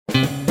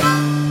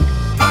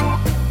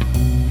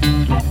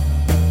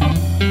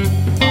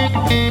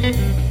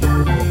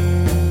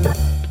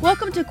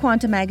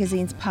Quanta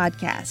Magazine's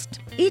podcast.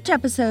 Each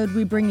episode,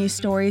 we bring you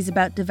stories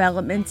about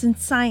developments in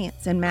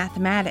science and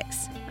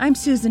mathematics. I'm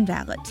Susan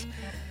Vallet.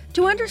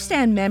 To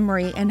understand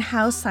memory and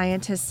how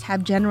scientists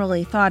have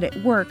generally thought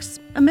it works,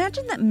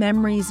 imagine that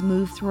memories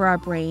move through our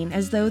brain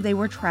as though they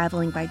were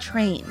traveling by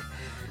train.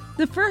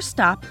 The first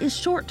stop is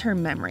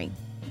short-term memory.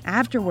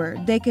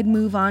 Afterward, they could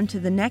move on to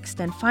the next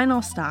and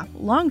final stop,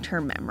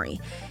 long-term memory.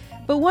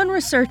 But one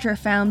researcher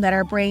found that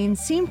our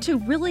brains seem to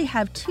really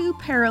have two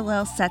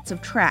parallel sets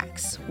of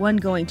tracks, one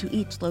going to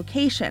each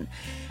location,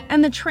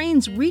 and the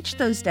trains reach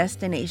those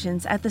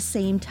destinations at the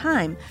same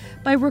time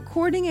by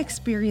recording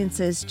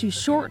experiences to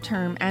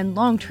short-term and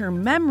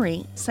long-term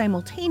memory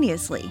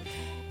simultaneously.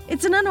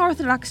 It's an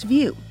unorthodox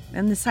view,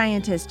 and the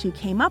scientist who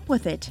came up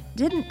with it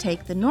didn't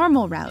take the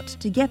normal route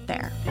to get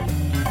there.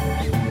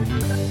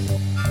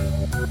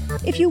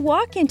 If you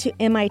walk into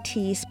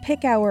MIT's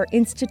Picower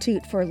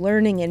Institute for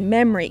Learning and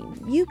Memory,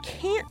 you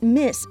can't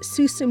miss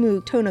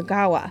Susumu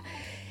Tonegawa.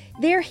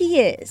 There he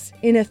is,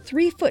 in a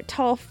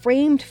 3-foot-tall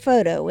framed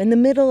photo in the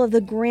middle of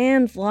the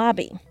grand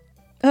lobby.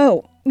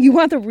 Oh, you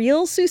want the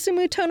real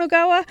Susumu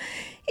Tonegawa?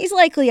 He's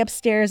likely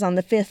upstairs on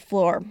the 5th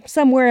floor,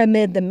 somewhere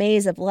amid the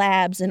maze of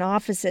labs and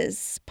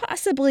offices,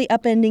 possibly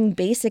upending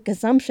basic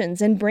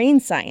assumptions in brain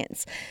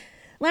science.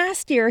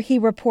 Last year, he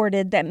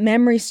reported that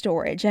memory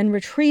storage and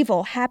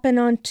retrieval happen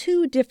on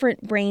 2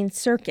 different brain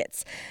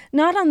circuits,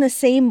 not on the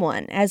same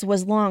one as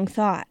was long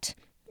thought.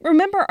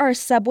 Remember our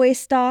subway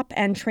stop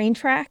and train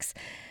tracks?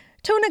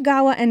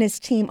 Tonegawa and his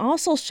team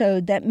also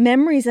showed that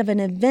memories of an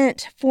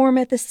event form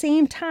at the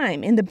same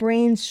time in the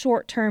brain's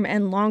short-term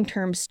and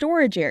long-term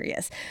storage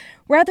areas,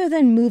 rather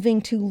than moving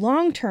to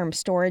long-term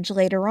storage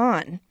later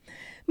on.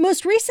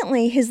 Most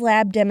recently, his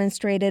lab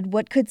demonstrated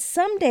what could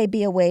someday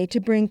be a way to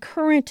bring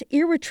current,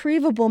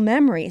 irretrievable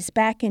memories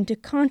back into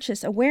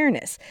conscious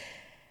awareness.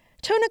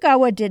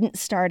 Tonegawa didn't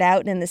start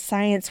out in the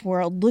science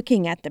world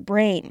looking at the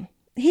brain.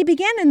 He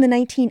began in the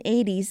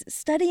 1980s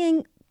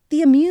studying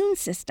the immune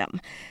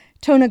system.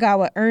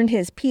 Tonegawa earned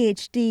his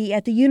PhD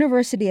at the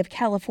University of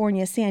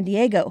California, San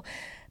Diego,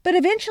 but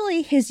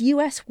eventually his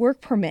U.S. work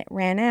permit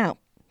ran out.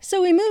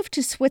 So he moved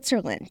to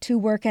Switzerland to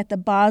work at the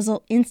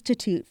Basel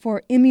Institute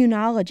for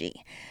Immunology.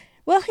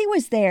 While he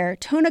was there,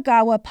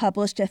 Tonegawa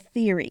published a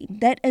theory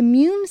that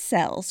immune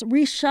cells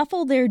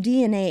reshuffle their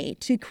DNA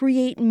to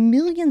create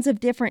millions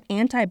of different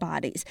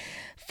antibodies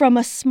from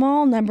a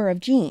small number of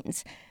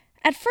genes.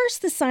 At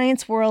first, the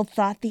science world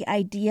thought the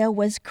idea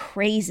was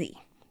crazy.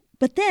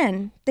 But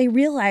then they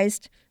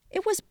realized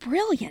it was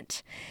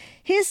brilliant.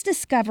 His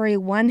discovery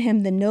won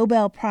him the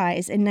Nobel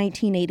Prize in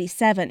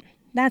 1987.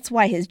 That's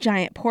why his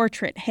giant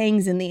portrait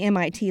hangs in the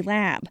MIT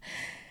lab.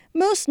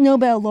 Most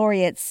Nobel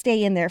laureates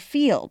stay in their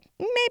field,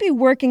 maybe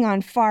working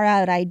on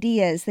far-out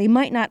ideas they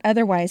might not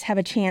otherwise have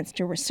a chance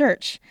to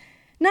research.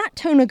 Not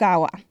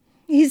Tonegawa.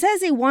 He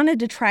says he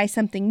wanted to try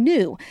something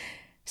new,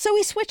 so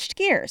he switched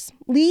gears,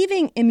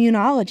 leaving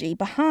immunology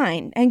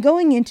behind and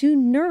going into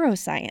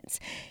neuroscience.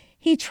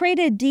 He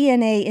traded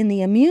DNA in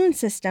the immune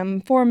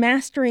system for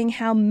mastering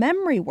how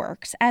memory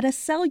works at a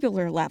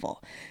cellular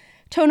level.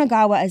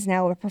 Tonegawa is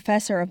now a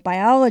professor of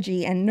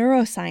biology and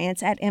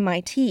neuroscience at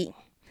MIT.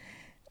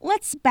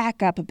 Let's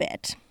back up a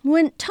bit.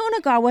 When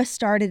Tonegawa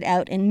started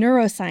out in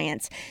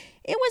neuroscience,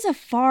 it was a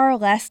far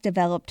less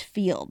developed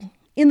field.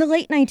 In the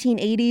late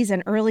 1980s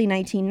and early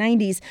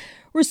 1990s,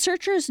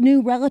 researchers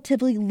knew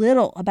relatively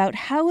little about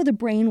how the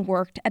brain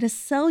worked at a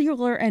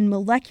cellular and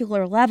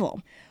molecular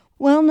level.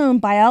 Well-known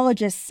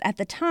biologists at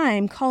the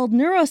time called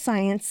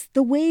neuroscience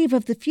the wave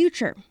of the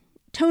future.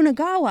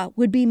 Tonegawa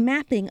would be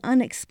mapping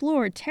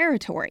unexplored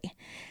territory.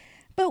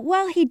 But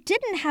while he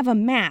didn't have a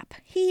map,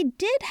 he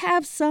did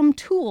have some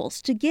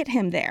tools to get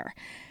him there.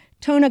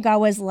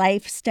 Tonegawa's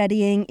life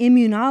studying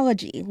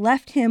immunology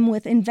left him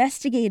with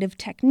investigative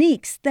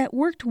techniques that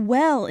worked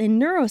well in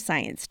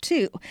neuroscience,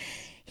 too.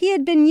 He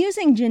had been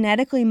using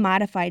genetically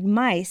modified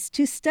mice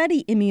to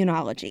study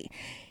immunology.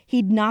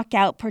 He'd knock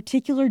out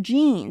particular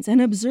genes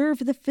and observe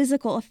the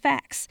physical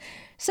effects.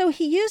 So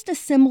he used a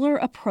similar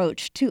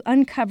approach to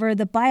uncover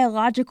the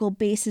biological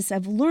basis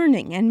of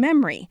learning and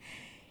memory.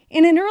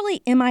 In an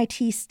early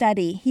MIT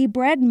study, he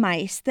bred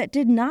mice that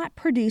did not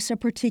produce a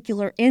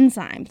particular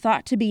enzyme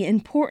thought to be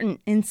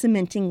important in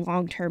cementing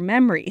long-term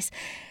memories.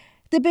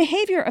 The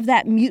behavior of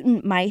that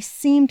mutant mice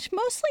seemed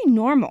mostly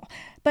normal,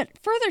 but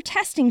further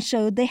testing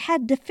showed they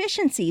had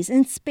deficiencies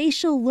in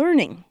spatial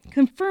learning,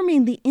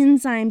 confirming the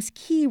enzyme's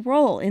key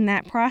role in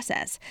that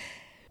process.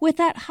 With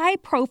that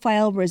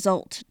high-profile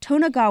result,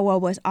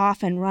 Tonegawa was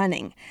off and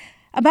running.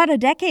 About a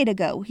decade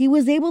ago, he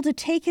was able to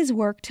take his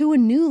work to a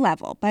new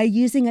level by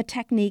using a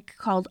technique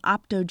called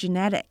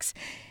optogenetics.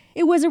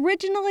 It was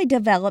originally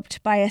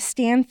developed by a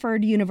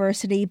Stanford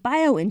University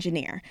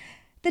bioengineer.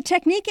 The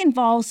technique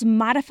involves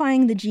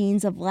modifying the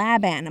genes of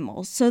lab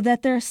animals so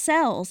that their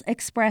cells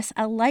express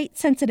a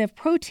light-sensitive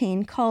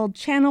protein called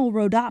channel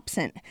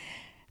rhodopsin.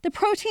 The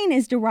protein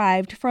is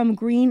derived from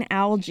green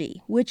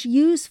algae, which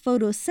use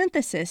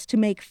photosynthesis to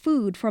make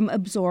food from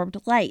absorbed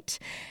light.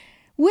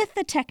 With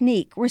the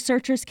technique,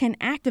 researchers can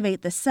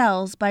activate the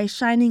cells by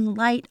shining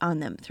light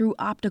on them through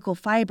optical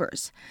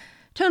fibers.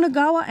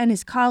 Tonegawa and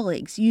his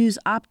colleagues use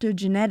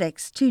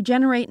optogenetics to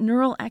generate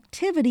neural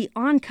activity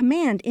on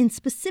command in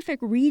specific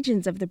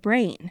regions of the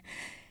brain.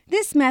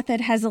 This method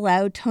has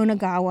allowed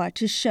Tonegawa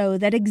to show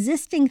that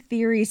existing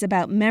theories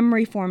about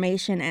memory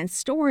formation and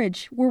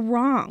storage were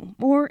wrong,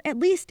 or at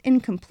least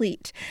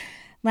incomplete.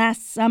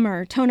 Last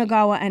summer,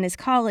 Tonegawa and his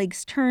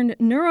colleagues turned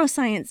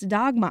neuroscience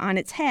dogma on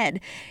its head.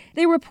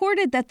 They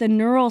reported that the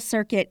neural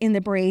circuit in the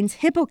brain's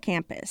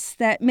hippocampus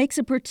that makes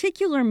a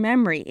particular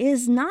memory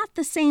is not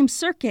the same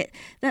circuit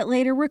that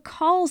later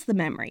recalls the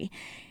memory.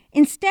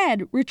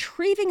 Instead,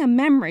 retrieving a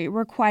memory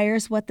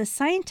requires what the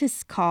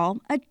scientists call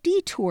a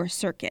detour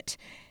circuit.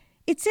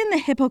 It's in the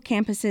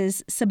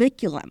hippocampus's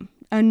subiculum,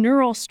 a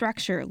neural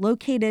structure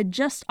located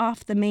just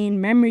off the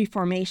main memory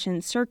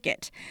formation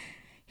circuit.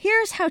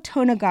 Here's how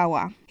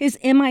Tonegawa, his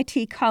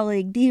MIT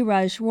colleague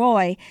Dheeraj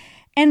Roy,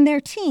 and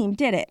their team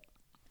did it.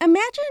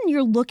 Imagine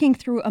you're looking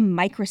through a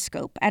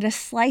microscope at a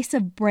slice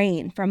of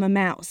brain from a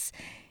mouse.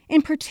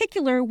 In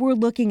particular, we're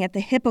looking at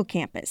the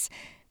hippocampus.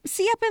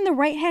 See up in the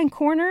right-hand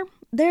corner?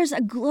 There's a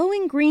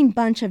glowing green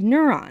bunch of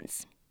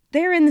neurons.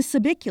 They're in the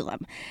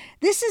subiculum.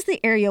 This is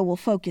the area we'll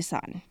focus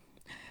on.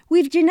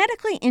 We've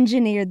genetically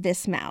engineered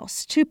this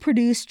mouse to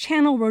produce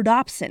channel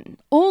rhodopsin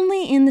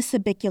only in the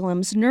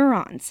subiculum's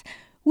neurons.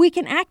 We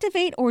can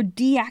activate or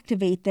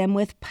deactivate them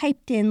with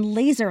piped-in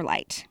laser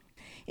light.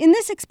 In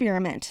this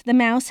experiment, the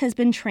mouse has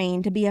been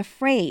trained to be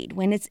afraid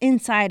when it's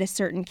inside a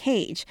certain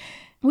cage.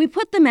 We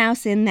put the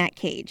mouse in that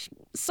cage.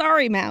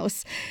 Sorry,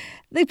 mouse.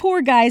 The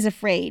poor guy's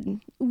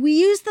afraid. We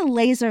use the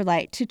laser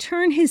light to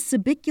turn his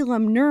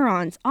subiculum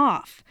neurons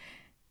off.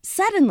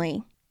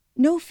 Suddenly,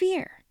 no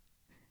fear.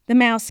 The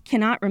mouse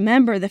cannot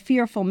remember the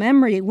fearful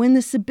memory when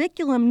the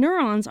subiculum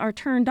neurons are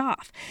turned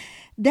off.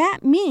 That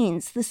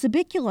means the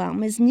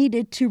subiculum is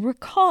needed to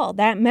recall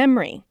that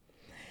memory.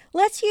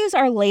 Let's use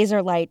our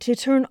laser light to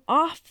turn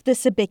off the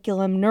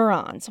subiculum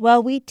neurons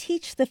while we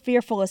teach the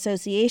fearful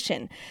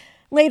association.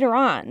 Later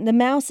on, the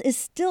mouse is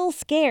still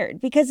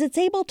scared because it's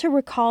able to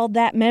recall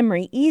that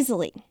memory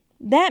easily.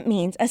 That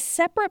means a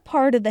separate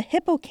part of the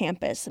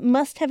hippocampus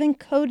must have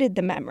encoded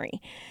the memory.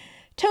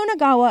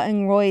 Tonegawa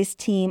and Roy's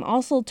team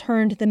also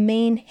turned the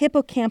main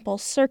hippocampal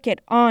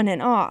circuit on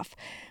and off.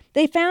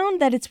 They found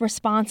that it's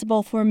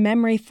responsible for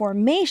memory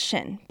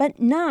formation, but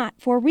not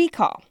for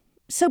recall.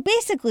 So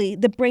basically,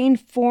 the brain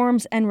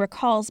forms and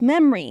recalls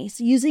memories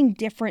using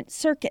different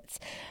circuits.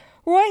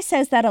 Roy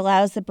says that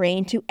allows the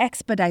brain to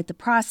expedite the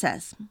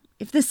process.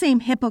 If the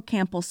same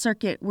hippocampal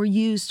circuit were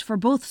used for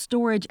both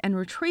storage and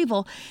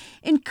retrieval,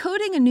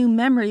 encoding a new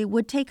memory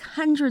would take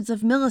hundreds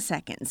of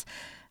milliseconds.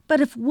 But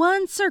if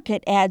one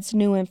circuit adds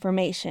new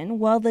information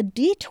while the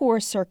detour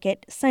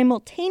circuit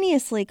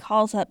simultaneously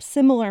calls up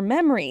similar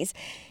memories,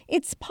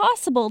 it's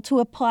possible to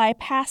apply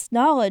past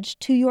knowledge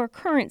to your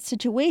current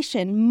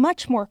situation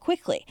much more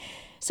quickly.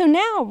 So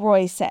now,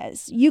 Roy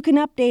says, you can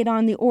update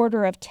on the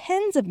order of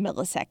tens of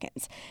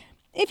milliseconds.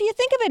 If you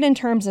think of it in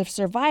terms of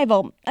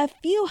survival, a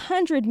few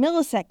hundred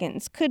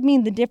milliseconds could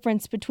mean the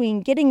difference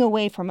between getting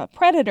away from a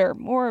predator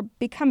or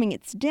becoming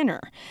its dinner.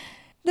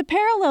 The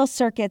parallel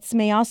circuits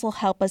may also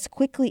help us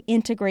quickly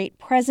integrate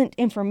present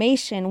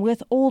information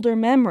with older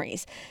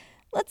memories.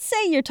 Let's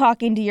say you're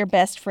talking to your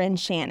best friend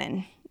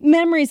Shannon.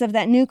 Memories of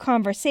that new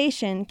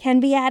conversation can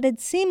be added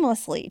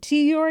seamlessly to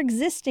your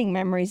existing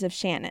memories of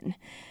Shannon.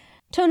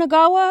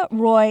 Tonegawa,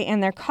 Roy,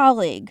 and their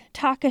colleague,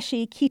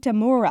 Takashi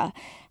Kitamura,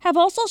 have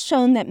also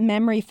shown that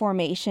memory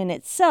formation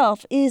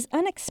itself is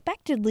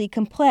unexpectedly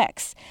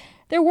complex.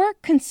 Their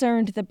work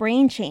concerned the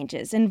brain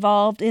changes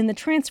involved in the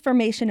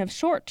transformation of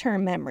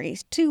short-term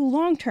memories to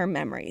long-term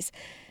memories.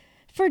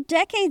 For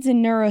decades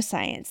in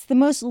neuroscience, the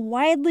most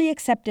widely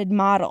accepted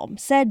model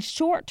said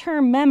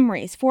short-term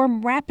memories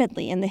form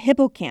rapidly in the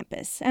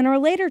hippocampus and are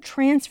later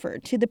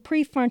transferred to the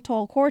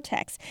prefrontal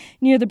cortex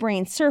near the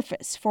brain's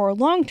surface for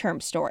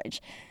long-term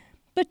storage.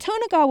 But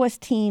Tonegawa's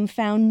team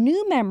found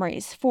new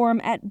memories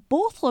form at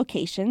both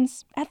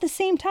locations at the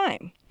same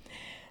time.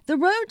 The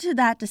road to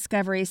that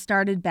discovery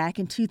started back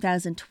in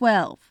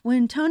 2012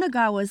 when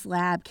Tonegawa's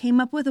lab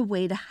came up with a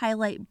way to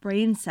highlight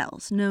brain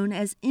cells known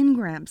as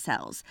engram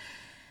cells.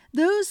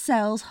 Those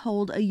cells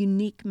hold a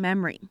unique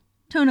memory.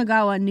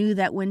 Tonegawa knew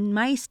that when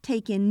mice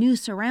take in new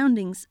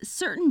surroundings,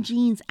 certain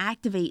genes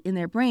activate in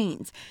their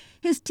brains.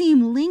 His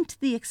team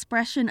linked the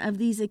expression of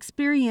these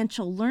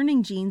experiential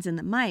learning genes in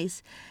the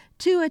mice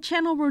to a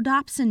channel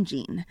rhodopsin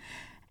gene.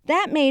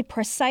 That made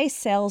precise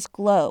cells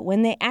glow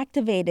when they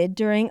activated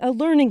during a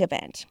learning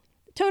event.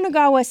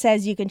 Tonegawa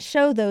says you can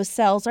show those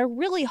cells are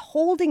really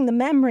holding the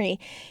memory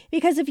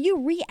because if you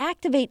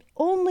reactivate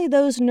only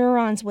those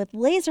neurons with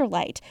laser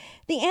light,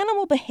 the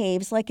animal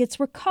behaves like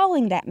it's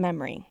recalling that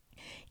memory.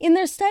 In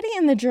their study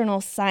in the journal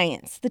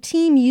Science, the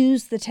team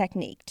used the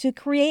technique to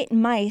create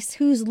mice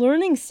whose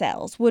learning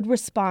cells would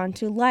respond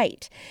to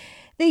light.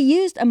 They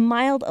used a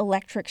mild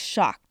electric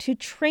shock to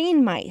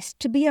train mice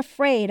to be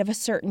afraid of a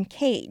certain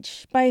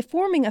cage by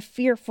forming a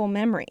fearful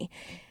memory.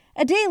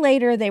 A day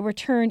later, they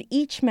returned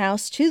each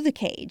mouse to the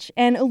cage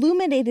and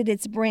illuminated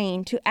its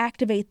brain to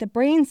activate the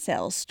brain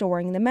cells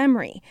storing the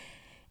memory.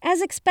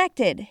 As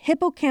expected,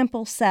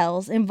 hippocampal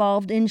cells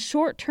involved in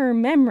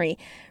short-term memory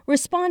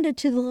responded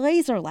to the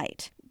laser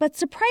light, but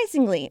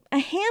surprisingly, a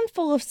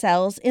handful of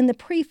cells in the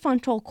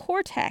prefrontal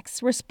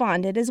cortex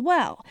responded as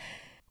well.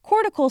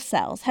 Cortical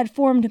cells had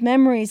formed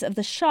memories of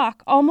the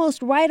shock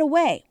almost right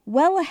away,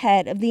 well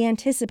ahead of the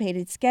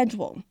anticipated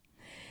schedule.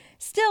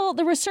 Still,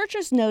 the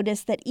researchers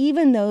noticed that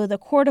even though the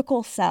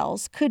cortical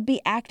cells could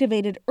be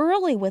activated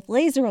early with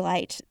laser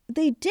light,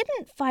 they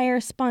didn't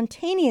fire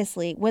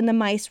spontaneously when the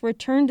mice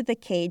returned to the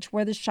cage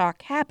where the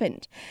shock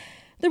happened.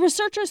 The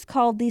researchers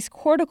called these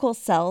cortical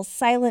cells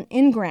silent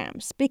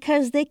engrams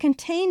because they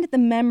contained the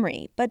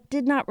memory but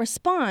did not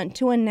respond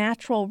to a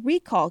natural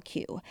recall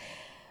cue.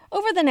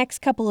 Over the next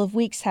couple of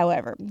weeks,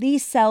 however,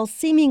 these cells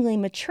seemingly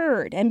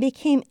matured and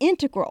became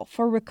integral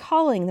for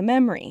recalling the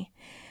memory.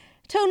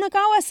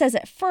 Tonegawa says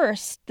at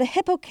first, the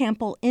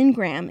hippocampal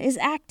engram is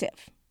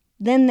active.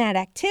 Then that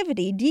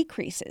activity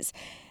decreases.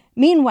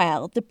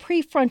 Meanwhile, the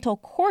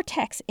prefrontal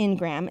cortex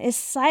engram is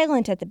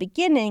silent at the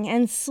beginning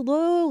and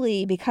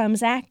slowly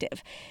becomes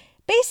active.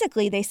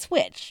 Basically, they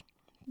switch.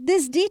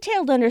 This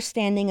detailed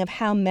understanding of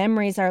how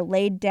memories are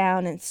laid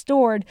down and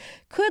stored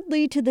could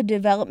lead to the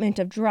development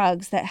of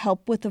drugs that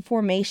help with the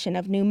formation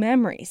of new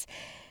memories.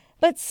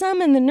 But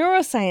some in the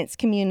neuroscience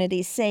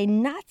community say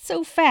not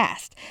so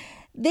fast.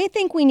 They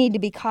think we need to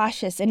be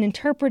cautious in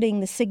interpreting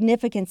the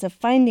significance of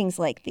findings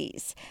like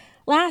these.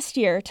 Last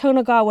year,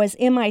 Tonegawa's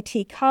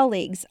MIT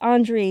colleagues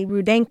Andrei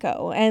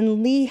Rudenko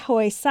and Li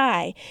Hoi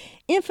Sai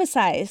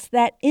emphasized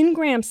that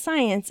engram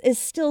science is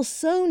still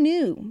so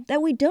new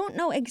that we don't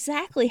know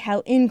exactly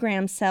how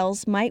engram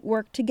cells might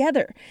work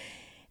together.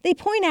 They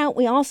point out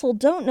we also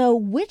don't know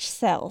which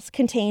cells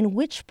contain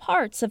which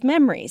parts of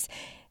memories.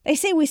 They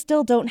say we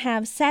still don't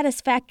have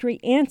satisfactory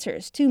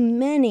answers to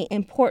many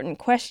important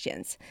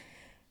questions.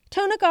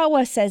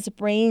 Tonegawa says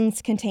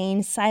brains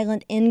contain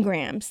silent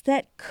engrams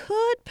that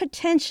could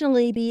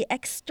potentially be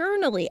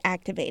externally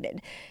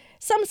activated.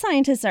 Some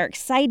scientists are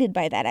excited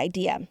by that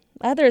idea.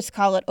 Others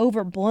call it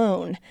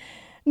overblown.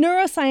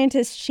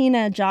 Neuroscientist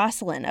Sheena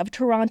Jocelyn of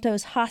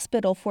Toronto's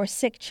Hospital for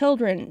Sick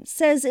Children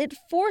says it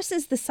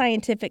forces the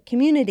scientific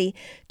community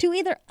to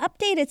either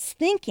update its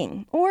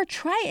thinking or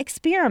try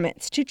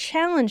experiments to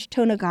challenge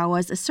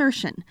Tonegawa's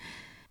assertion.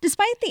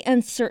 Despite the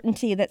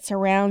uncertainty that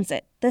surrounds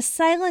it, the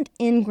silent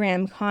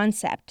engram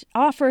concept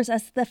offers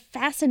us the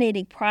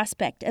fascinating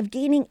prospect of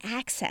gaining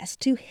access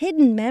to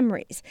hidden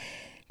memories.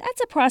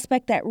 That's a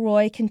prospect that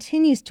Roy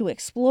continues to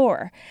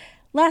explore.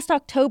 Last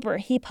October,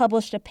 he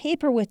published a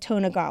paper with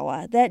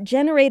Tonegawa that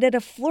generated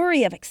a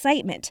flurry of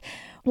excitement.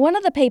 One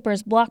of the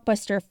paper's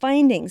blockbuster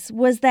findings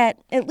was that,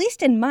 at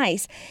least in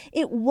mice,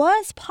 it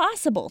was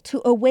possible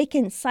to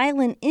awaken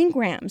silent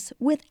engrams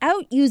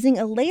without using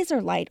a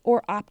laser light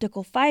or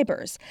optical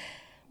fibers.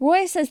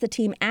 Roy says the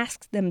team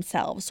asked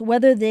themselves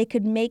whether they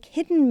could make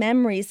hidden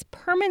memories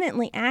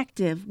permanently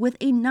active with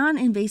a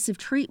non-invasive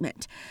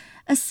treatment.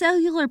 A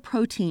cellular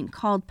protein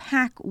called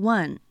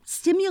PAC1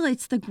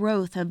 stimulates the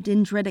growth of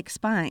dendritic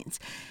spines.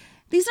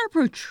 These are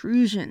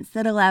protrusions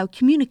that allow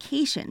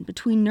communication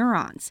between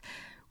neurons.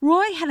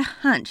 Roy had a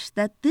hunch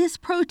that this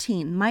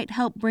protein might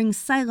help bring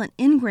silent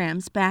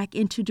engrams back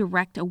into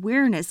direct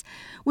awareness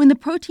when the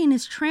protein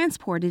is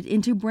transported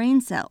into brain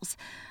cells.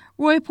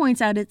 Roy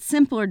points out it's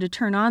simpler to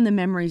turn on the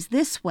memories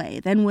this way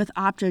than with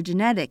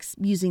optogenetics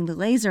using the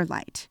laser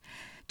light.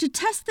 To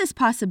test this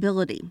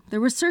possibility, the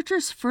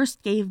researchers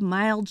first gave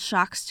mild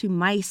shocks to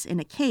mice in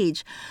a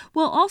cage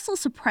while also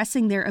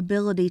suppressing their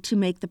ability to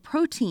make the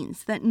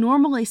proteins that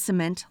normally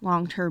cement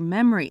long-term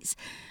memories.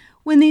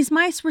 When these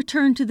mice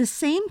returned to the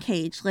same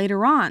cage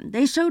later on,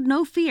 they showed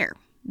no fear.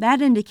 That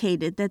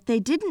indicated that they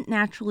didn't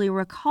naturally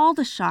recall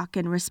the shock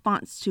in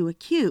response to a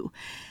cue.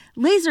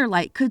 Laser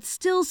light could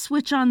still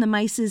switch on the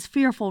mice's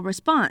fearful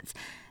response.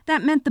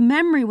 That meant the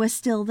memory was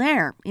still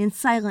there in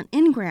silent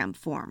engram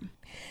form.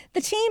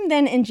 The team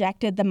then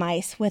injected the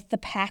mice with the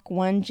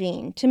PAC1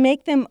 gene to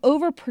make them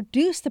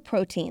overproduce the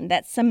protein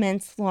that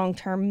cements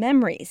long-term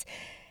memories.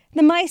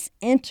 The mice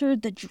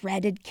entered the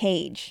dreaded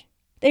cage.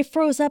 They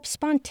froze up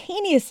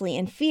spontaneously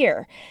in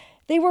fear.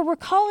 They were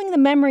recalling the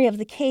memory of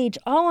the cage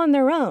all on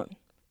their own.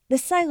 The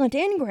silent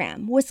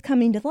engram was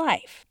coming to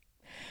life.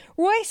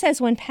 Roy says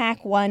when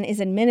PAC1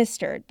 is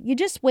administered, you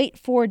just wait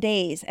 4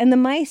 days and the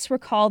mice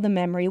recall the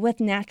memory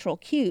with natural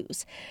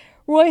cues.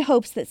 Roy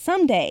hopes that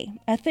someday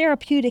a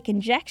therapeutic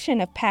injection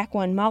of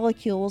PAC1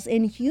 molecules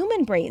in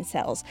human brain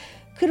cells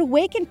could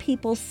awaken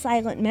people's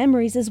silent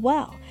memories as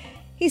well.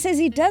 He says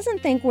he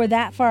doesn't think we're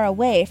that far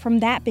away from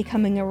that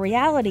becoming a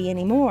reality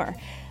anymore,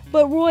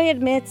 but Roy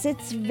admits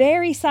it's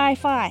very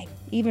sci-fi,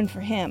 even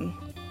for him.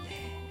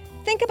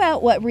 Think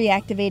about what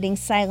reactivating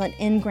silent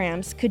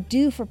engrams could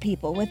do for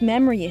people with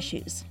memory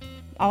issues.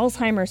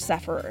 Alzheimer's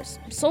sufferers,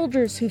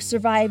 soldiers who've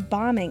survived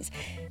bombings,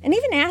 and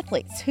even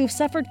athletes who've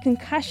suffered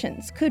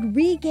concussions could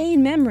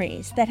regain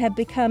memories that have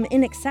become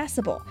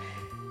inaccessible.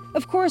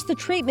 Of course, the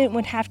treatment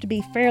would have to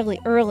be fairly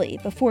early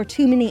before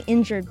too many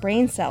injured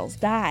brain cells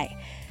die.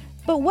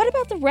 But what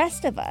about the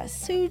rest of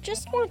us who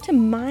just want to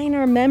mine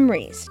our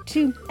memories,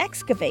 to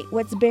excavate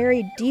what's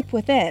buried deep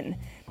within?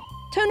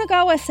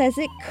 Tonegawa says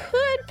it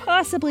could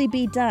possibly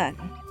be done,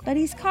 but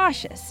he's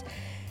cautious.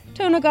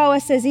 Tonegawa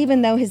says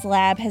even though his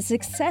lab has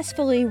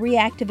successfully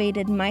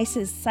reactivated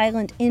mice's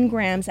silent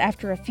engrams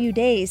after a few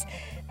days,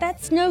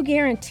 that's no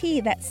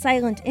guarantee that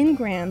silent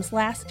engrams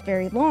last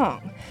very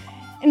long.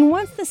 And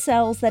once the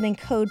cells that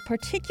encode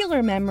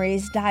particular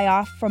memories die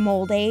off from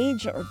old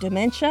age or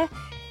dementia,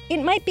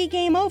 it might be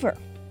game over,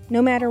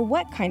 no matter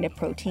what kind of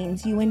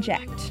proteins you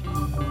inject.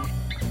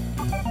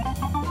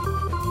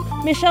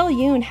 Michelle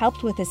Yoon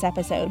helped with this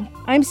episode.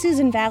 I'm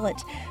Susan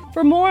Vallet.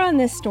 For more on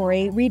this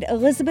story, read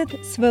Elizabeth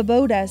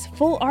Svoboda's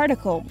full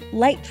article,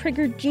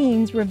 Light-Triggered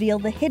Genes Reveal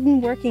the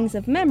Hidden Workings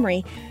of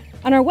Memory,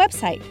 on our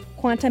website,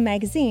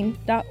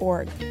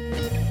 quantamagazine.org.